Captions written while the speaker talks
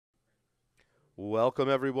Welcome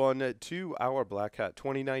everyone to our BlackHat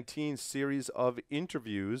 2019 series of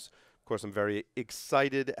interviews. Of course, I'm very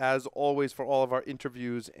excited as always for all of our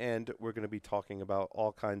interviews, and we're going to be talking about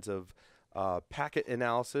all kinds of packet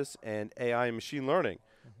analysis and AI and machine learning,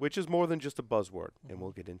 which is more than just a buzzword, and we'll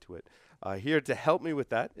get into it. Here to help me with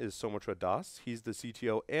that is Saumitra Das. He's the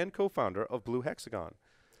CTO and co-founder of BlueHexagon.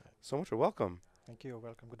 Saumitra, welcome. Thank you.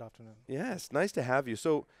 Welcome. Good afternoon. Yes, nice to have you.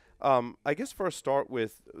 So I guess first start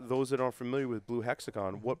with those that aren't familiar with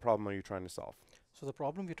BlueHexagon. What problem are you trying to solve? So the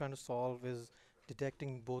problem we're trying to solve is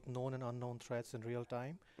detecting both known and unknown threats in real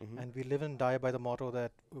time. And we live and die by the motto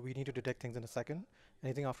that we need to detect things in a second.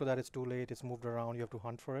 Anything after that is too late. It's moved around. You have to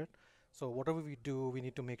hunt for it. So whatever we do, we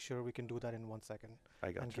need to make sure we can do that in 1 second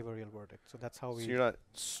I got and give a real verdict. So that's how So we. you're not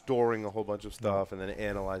storing a whole bunch of stuff and then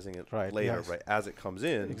analyzing it Right, later, yes. right? As it comes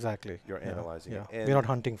in, Exactly. you're Yeah, analyzing yeah. it. And We're not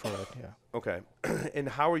hunting for it. Yeah. okay. And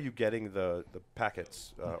how are you getting the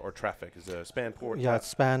packets or traffic? Is it a span port? Yeah, it's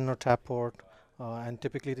span or tap port. And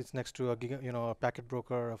typically it's next to a packet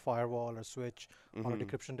broker, a firewall, a switch, or a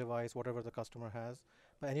decryption device, whatever the customer has.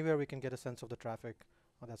 But anywhere we can get a sense of the traffic,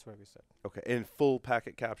 that's where we sit. Okay. And full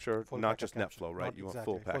packet capture, Full not packet just capture. NetFlow, right? Not You want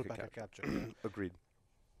exactly, full packet capture. Agreed.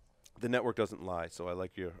 The network doesn't lie, so I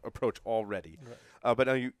like your approach already. Right. But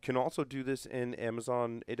now you can also do this in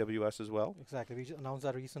Amazon AWS as well? Exactly. We announced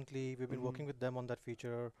that recently. We've been working with them on that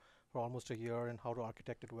feature for almost a year and how to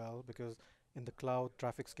architect it well, because in the cloud,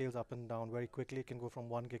 traffic scales up and down very quickly. It can go from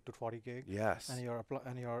 1 gig to 40 gig. Yes. And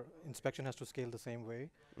your inspection has to scale the same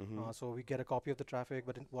way. So we get a copy of the traffic,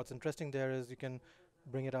 but what's interesting there is you can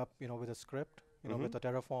bring it up, with a script, with a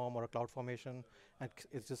Terraform or a CloudFormation, and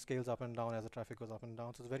it just scales up and down as the traffic goes up and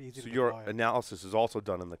down. So it's very easy So to your deploy. analysis is also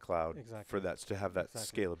done in the cloud Exactly. for that to have that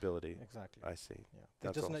Exactly. scalability. Exactly. I see. Yeah.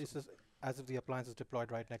 That's It's awesome. just as if the appliance is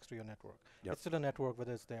deployed right next to your network. Yep. It's still a network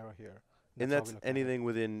whether it's there or here. And how that's we look at it. anything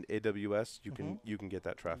within AWS, you can get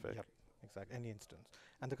that traffic. Yep, exactly. Any instance.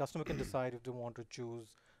 And the customer can decide if they want to choose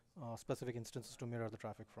specific instances to mirror the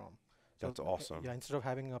traffic from. So That's awesome. Yeah, instead of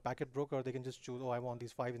having a packet broker, they can just choose, I want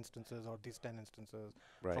these 5 instances or these 10 instances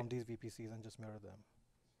Right. from these VPCs and just mirror them.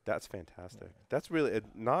 That's fantastic. Yeah. That's really,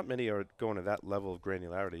 not many are going to that level of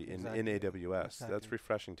granularity in Exactly. AWS. That's Exactly.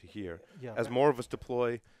 refreshing to hear. Yeah. As more of us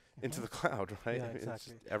deploy into the cloud, right? Yeah, I mean, it's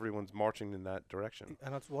exactly. everyone's marching in that direction.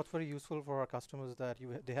 And what's very useful for our customers is that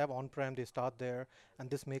they have on-prem, they start there, and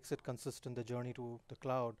this makes it consistent, the journey to the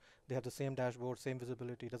cloud. They have the same dashboard, same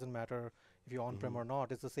visibility. It doesn't matter if you're on-prem or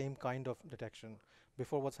not. It's the same kind of detection.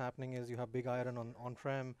 Before, what's happening is you have big iron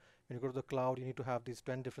on-prem. When you go to the cloud, you need to have these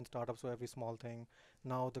 10 different startups for every small thing.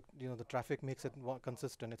 Now the traffic makes it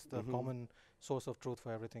consistent. It's the common source of truth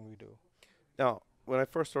for everything we do. Now, when I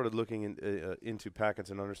first started looking into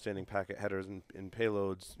packets and understanding packet headers and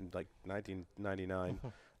payloads in like 1999,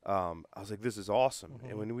 I was like, this is awesome.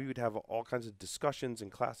 And when we would have all kinds of discussions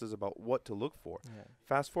and classes about what to look for. Yeah.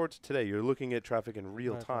 Fast forward to today, you're looking at traffic in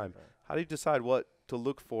real Right, time. right. How do you decide what to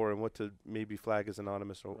look for and what to maybe flag as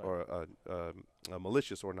anonymous or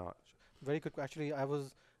malicious or not? Very quick. Actually, I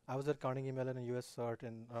was at Carnegie Mellon in US CERT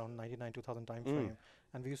in around 99 2000 time frame,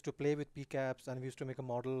 and we used to play with PCAPs, and we used to make a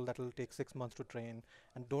model that will take 6 months to train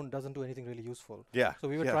and doesn't do anything really useful. Yeah. So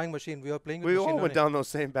we were yeah. trying machine. We were playing with We machine all went learning. down those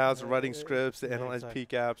same paths of writing Yeah, scripts to yeah, analyze exactly.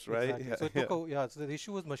 PCAPs, right? Exactly. Yeah. So it took so the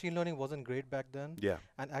issue was machine learning wasn't great back then. Yeah.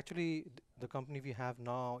 And actually, the company we have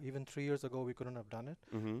now, even 3 years ago, we couldn't have done it.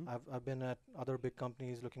 I've been at other big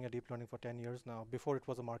companies looking at deep learning for 10 years now. Before it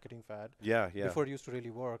was a marketing fad. Yeah, yeah. Before it used to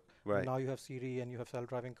really work. Right. And now you have Siri and you have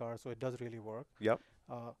self-driving cars, so it does really work. Yep.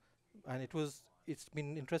 And it's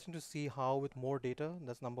been interesting to see how with more data,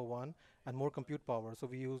 that's number one, and more compute power. So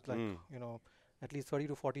we use at least 30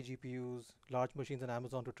 to 40 GPUs, large machines in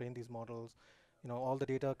Amazon to train these models. All the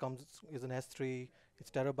data is an S3. It's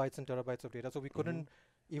terabytes and terabytes of data. So we couldn't,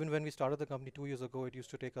 even when we started the company 2 years ago, it used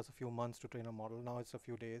to take us a few months to train a model. Now it's a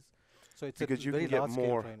few days. So it's Because a you very can get large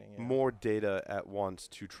scale training. Yeah. more data at once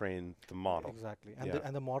to train the model. Exactly. Yeah.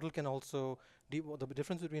 And the model can also, the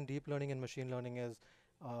difference between deep learning and machine learning is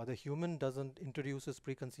the human doesn't introduce his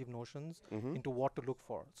preconceived notions into what to look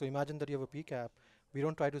for. So imagine that you have a PCAP. We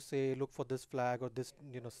don't try to say, look for this flag or this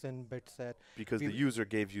SYN bit set. Because the user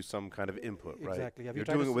gave you some kind of input, right? Exactly. Yeah, You're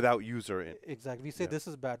doing it without user in. Exactly. We say this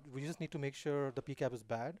is bad. We just need to make sure the PCAP is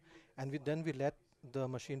bad. And then we let the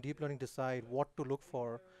machine deep learning decide what to look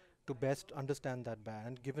for to best understand that bad.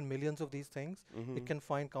 And given millions of these things, it can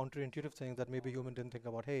find counterintuitive things that maybe human didn't think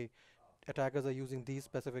about. Hey, attackers are using these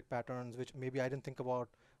specific patterns, which maybe I didn't think about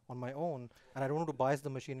on my own, and I don't want to bias the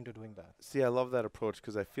machine into doing that. See, I love that approach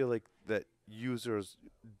because I feel like that users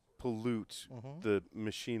pollute the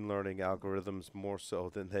machine learning algorithms more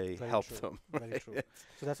so than they Very help true. them. Very right? true.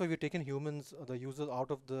 So that's why we've taken humans, the users,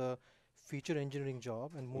 out of the feature engineering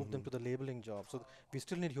job and move them to the labeling job. So we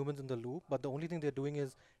still need humans in the loop, but the only thing they're doing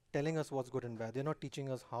is telling us what's good and bad. They're not teaching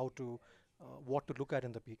us how to, what to look at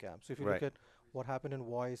in the PCAP. So if you look Right. at what happened in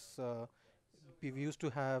voice, we used to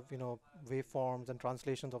have, waveforms and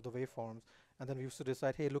translations of the waveforms, and then we used to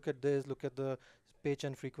decide, hey, look at this, look at the pitch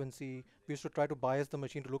and frequency. We used to try to bias the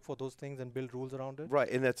machine to look for those things and build rules around it. Right,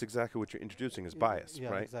 and that's exactly what you're introducing is bias, Yeah,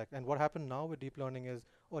 right? exactly. And what happened now with deep learning is,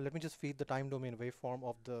 oh, let me just feed the time domain waveform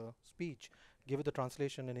of the speech, give it the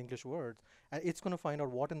translation in English words, and it's going to find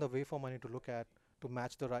out what in the waveform I need to look at to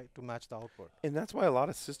match to match the output. And that's why a lot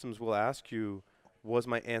of systems will ask you, was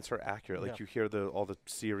my answer accurate? Like Yeah. you hear all the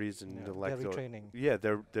series and Yeah, the they're lecture. retraining. Yeah,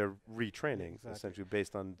 they're retraining Exactly. essentially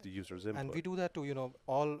based on the user's input. And we do that to,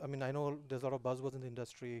 I mean, I know there's a lot of buzzwords in the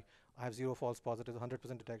industry. I have zero false positives,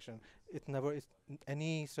 100% detection.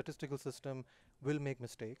 Any statistical system will make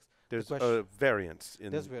mistakes. There's a variance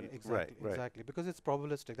in There's exactly, right, right. exactly, because it's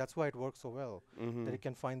probabilistic. That's why it works so well, that it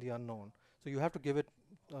can find the unknown. So you have to give it,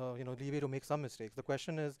 leeway to make some mistakes. The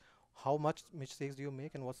question is, how much mistakes do you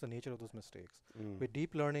make, and what's the nature of those mistakes? With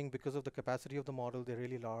deep learning, because of the capacity of the model, they're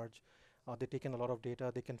really large. They take in a lot of data.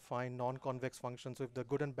 They can find non-convex functions. So if the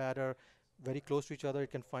good and bad are very close to each other,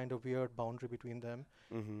 it can find a weird boundary between them.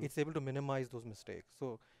 It's able to minimize those mistakes.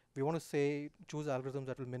 So we want to choose algorithms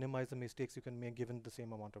that will minimize the mistakes you can make given the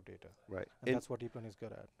same amount of data. Right. And that's what deep learning is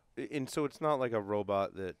good at. And so it's not like a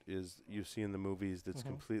robot that is you see in the movies that's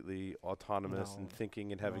completely autonomous and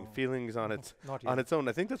thinking and having feelings on its own.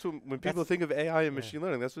 I think that's when people think of AI and machine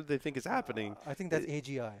learning, that's what they think is happening. I think that's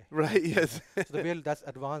AGI. Right. Yes. So the way that's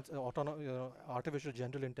advanced artificial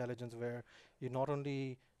general intelligence, where you not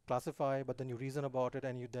only classify, but then you reason about it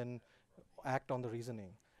and you then act on the reasoning.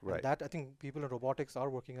 Right. And that, I think people in robotics are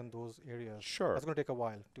working on those areas. Sure. That's going to take a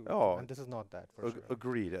while too. Oh. And this is not that for sure.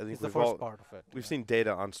 Agreed. I think It's the first part of it. We've seen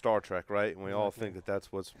data on Star Trek, right? And we all think that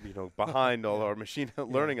that's what's behind all our machine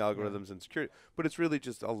learning algorithms and security. But it's really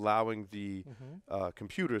just allowing the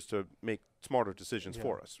computers to make smarter decisions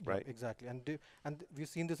for us, right? Exactly. And we've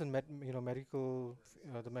seen this in medical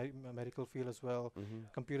medical field as well.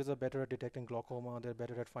 Computers are better at detecting glaucoma. They're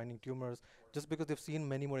better at finding tumors, just because they've seen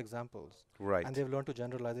many more examples. Right. And they've learned to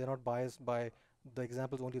generalize. They're not biased by the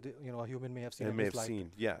examples only a human may have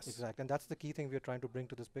seen. Yes. Exactly. And that's the key thing we're trying to bring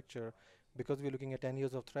to this picture, because we're looking at 10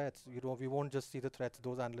 years of threats. We won't just see the threats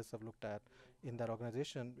those analysts have looked at in that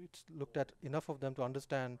organization. It's looked at enough of them to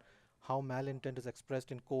understand how malintent is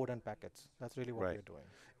expressed in code and packets. That's really what we're doing.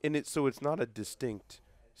 And so it's not a distinct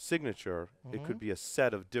signature. It could be a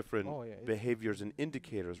set of different behaviors and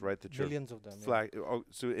indicators, right? That millions of them.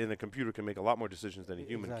 And a computer can make a lot more decisions than a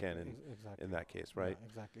human can in that case, right? Yeah,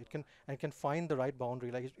 exactly. It can find the right boundary.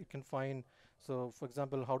 Like it can find. So, for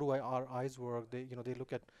example, how do our eyes work? They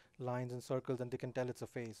look at lines and circles and they can tell it's a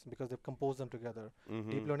face because they've composed them together.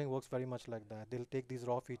 Deep learning works very much like that. They'll take these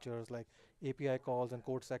raw features like API calls and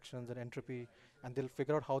code sections and entropy, and they'll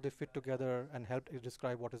figure out how they fit together and help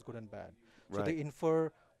describe what is good and bad. So they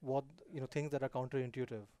infer what things that are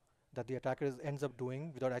counterintuitive that the attacker ends up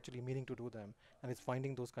doing without actually meaning to do them, and it's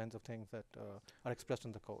finding those kinds of things that are expressed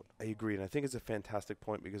in the code. I agree, and I think it's a fantastic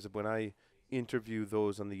point, because when I interview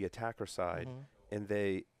those on the attacker side, and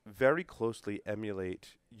they very closely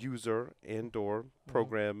emulate user and or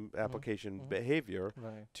program application behavior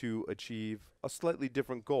to achieve a slightly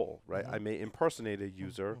different goal, right? I may impersonate a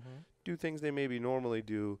user, do things they maybe normally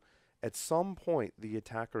do. At some point, the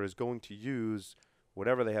attacker is going to use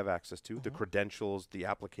whatever they have access to, the credentials, the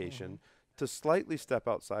application, to slightly step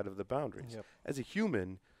outside of the boundaries. As a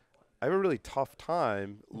human, I have a really tough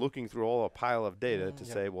time looking through all a pile of data to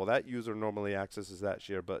say, well, that user normally accesses that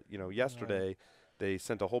share, but yesterday they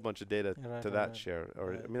sent a whole bunch of data to that share.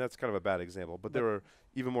 Or I mean, that's kind of a bad example, but there are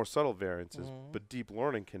even more subtle variances. But deep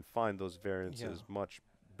learning can find those variances much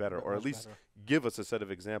better, or at least give us a set of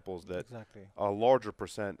examples that a larger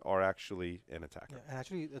percent are actually an attacker. And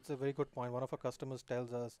actually, it's a very good point. One of our customers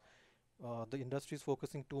tells us, the industry is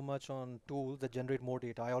focusing too much on tools that generate more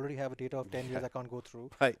data. I already have a data of 10 years I can't go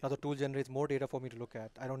through. Now the tool generates more data for me to look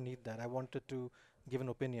at. I don't need that. I wanted to give an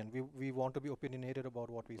opinion. We want to be opinionated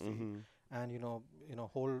about what we see, and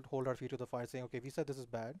hold our feet to the fire, saying, okay, we said this is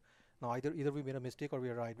bad. Now either we made a mistake or we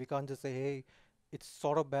are right. We can't just say, hey, it's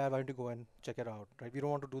sort of bad, why don't you go and check it out, right? We don't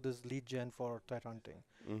want to do this lead gen for threat hunting.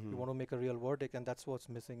 We want to make a real verdict, and that's what's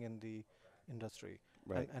missing in the industry.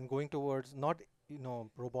 And going towards not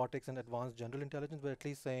robotics and advanced general intelligence, but at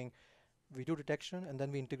least saying we do detection and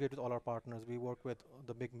then we integrate with all our partners. We work with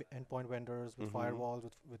the big endpoint vendors, with firewalls,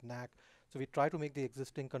 with NAC. So we try to make the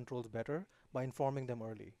existing controls better by informing them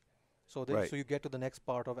early. So Right. so you get to the next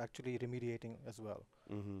part of actually remediating as well.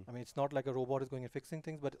 Mm-hmm. I mean, it's not like a robot is going and fixing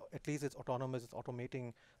things, but at least it's autonomous. It's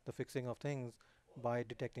automating the fixing of things by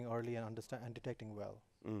detecting early and understand and detecting well.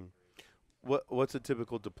 Mm. What's a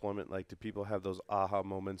typical deployment like? Do people have those aha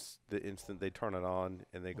moments the instant they turn it on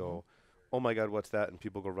and they Hmm. go, "Oh my God, what's that?" and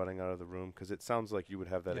people go running out of the room? Because it sounds like you would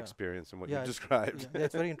have that Yeah. experience in what Yeah, you've described. yeah,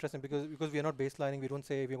 it's very interesting because we are not baselining. We don't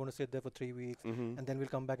say we're going to sit there for 3 weeks Mm-hmm. and then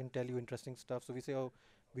we'll come back and tell you interesting stuff. So we say, oh,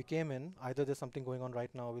 we came in. Either there's something going on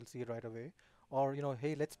right now, we'll see it right away, or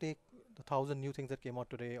hey, let's take the 1,000 new things that came out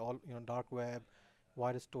today. All dark web,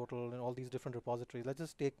 virus total, and all these different repositories. Let's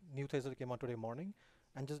just take new things that came out today morning,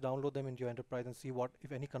 and just download them into your enterprise and see what,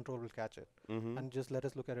 if any, control will catch it, Mm-hmm. and just let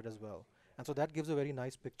us look at it as well. And so that gives a very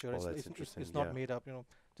nice picture. Oh, that's interesting. It's not Yeah. made up.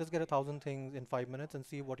 Just get 1,000 things in 5 minutes and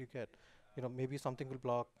see what you get. Maybe something will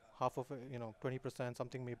block half of it, 20%,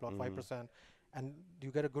 something may block Mm-hmm. 5%, and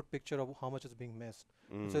you get a good picture of how much is being missed.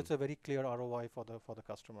 And so Mm. it's a very clear ROI for the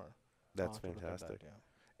customer That's to look at that. fantastic.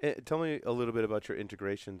 Yeah. Tell me a little bit about your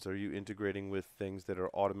integrations. Are you integrating with things that are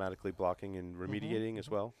automatically blocking and Mm-hmm, remediating as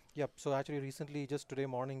mm-hmm. well? Yep. So actually, recently, just today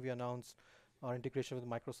morning, we announced our integration with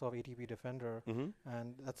Microsoft ATP Defender, Mm-hmm.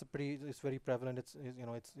 and it's very prevalent. It's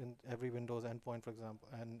in every Windows endpoint, for example,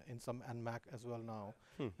 and in some and Mac as well now.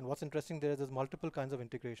 Hmm. And what's interesting there is there's multiple kinds of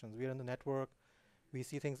integrations. We are in the network. We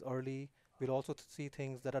see things early. We'll also see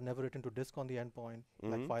things that are never written to disk on the endpoint,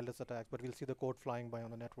 like Mm-hmm. fileless attacks, but we'll see the code flying by on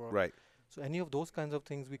the network. Right. So any of those kinds of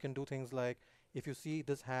things, we can do things like, if you see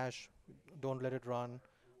this hash, don't let it run,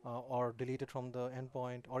 or delete it from the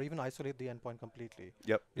endpoint, or even isolate the endpoint completely.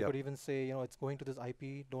 Yep. We Yep. could even say, it's going to this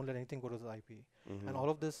IP, don't let anything go to this IP. And Mm-hmm. all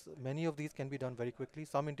of this, many of these can be done very quickly.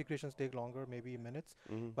 Some integrations take longer, maybe minutes,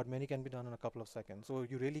 Mm-hmm. but many can be done in a couple of seconds. So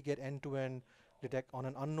you really get end-to-end detect on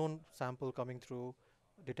an unknown sample coming through,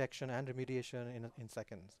 detection and remediation in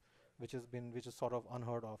seconds, which is sort of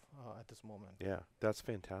unheard of at this moment. Yeah, that's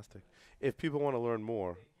fantastic. If people want to learn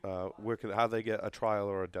more, how they get a trial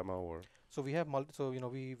or a demo or? So we have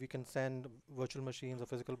we can send virtual machines or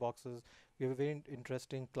physical boxes. We have a very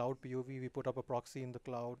interesting cloud POV. We put up a proxy in the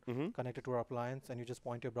cloud Mm-hmm. connected to our appliance, and you just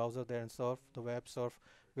point your browser there and surf the web. Surf.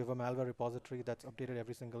 We have a malware repository that's updated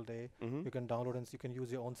every single day. Mm-hmm. You can download and you can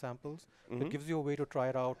use your own samples. So Mm-hmm. it gives you a way to try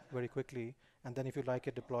it out very quickly, and then if you like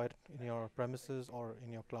it, deploy it in your premises or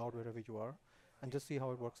in your cloud wherever you are, and just see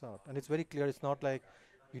how it works out. And it's very clear. It's not like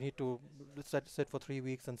you need to sit for 3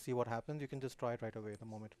 weeks and see what happens. You can just try it right away the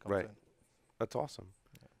moment it comes Right. in. That's awesome.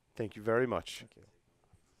 Yeah. Thank you very much. Thank you.